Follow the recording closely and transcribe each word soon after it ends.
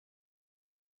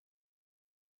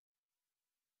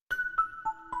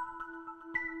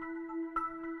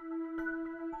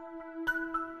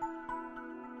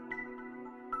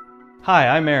Hi,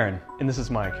 I'm Aaron, and this is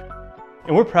Mike.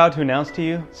 And we're proud to announce to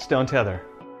you StoneTether.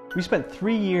 We spent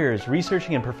 3 years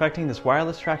researching and perfecting this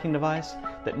wireless tracking device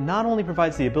that not only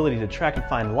provides the ability to track and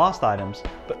find lost items,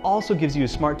 but also gives you a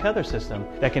smart tether system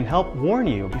that can help warn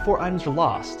you before items are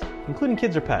lost, including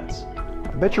kids or pets.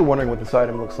 I bet you're wondering what this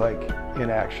item looks like in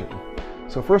action.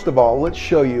 So first of all, let's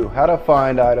show you how to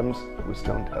find items with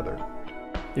StoneTether.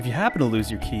 If you happen to lose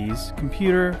your keys,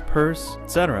 computer, purse,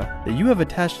 etc. that you have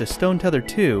attached a StoneTether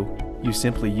to, you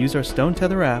simply use our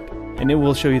StoneTether app and it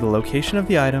will show you the location of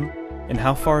the item and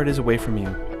how far it is away from you.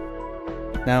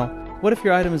 Now, what if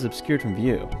your item is obscured from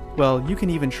view? Well, you can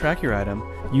even track your item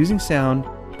using sound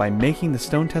by making the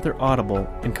StoneTether audible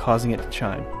and causing it to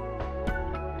chime.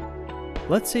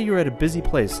 Let's say you're at a busy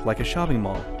place like a shopping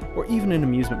mall or even an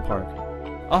amusement park.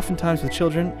 Oftentimes with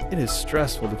children, it is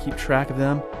stressful to keep track of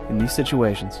them in these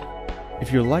situations.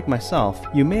 If you're like myself,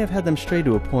 you may have had them stray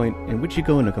to a point in which you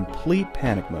go into complete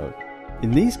panic mode. In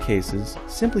these cases,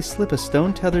 simply slip a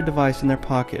StoneTether device in their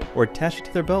pocket or attach it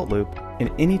to their belt loop,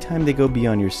 and anytime they go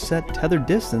beyond your set tethered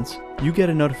distance, you get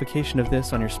a notification of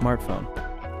this on your smartphone.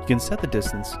 You can set the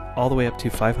distance all the way up to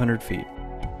 500 feet.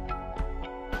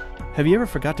 Have you ever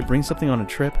forgot to bring something on a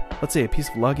trip, let's say a piece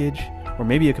of luggage, or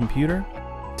maybe a computer?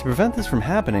 To prevent this from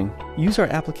happening, use our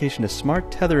application to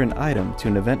smart tether an item to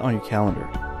an event on your calendar.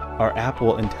 Our app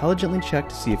will intelligently check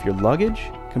to see if your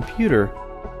luggage, computer,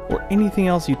 or anything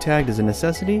else you tagged as a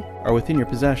necessity are within your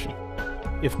possession.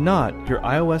 If not, your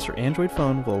iOS or Android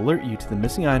phone will alert you to the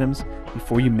missing items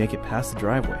before you make it past the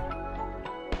driveway.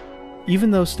 Even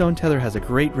though StoneTether has a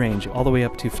great range all the way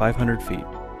up to 500 feet,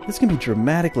 this can be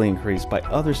dramatically increased by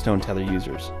other StoneTether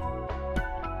users.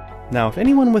 Now, if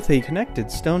anyone with a connected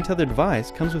StoneTether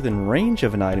device comes within range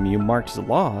of an item you marked as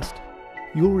lost,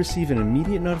 you will receive an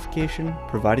immediate notification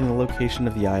providing the location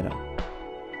of the item.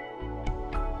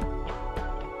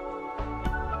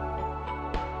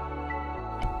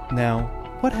 Now,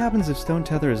 what happens if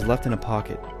StoneTether is left in a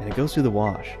pocket and it goes through the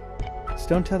wash?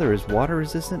 StoneTether is water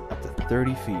resistant up to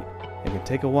 30 feet and can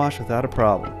take a wash without a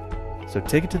problem. So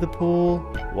take it to the pool,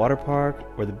 water park,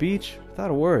 or the beach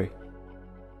without a worry.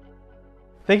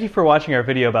 Thank you for watching our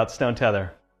video about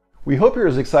StoneTether. We hope you're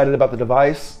as excited about the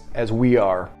device as we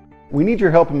are. We need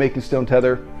your help in making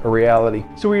StoneTether a reality.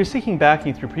 So we are seeking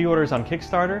backing through pre-orders on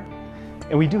Kickstarter,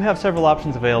 and we do have several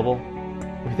options available.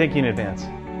 We thank you in advance.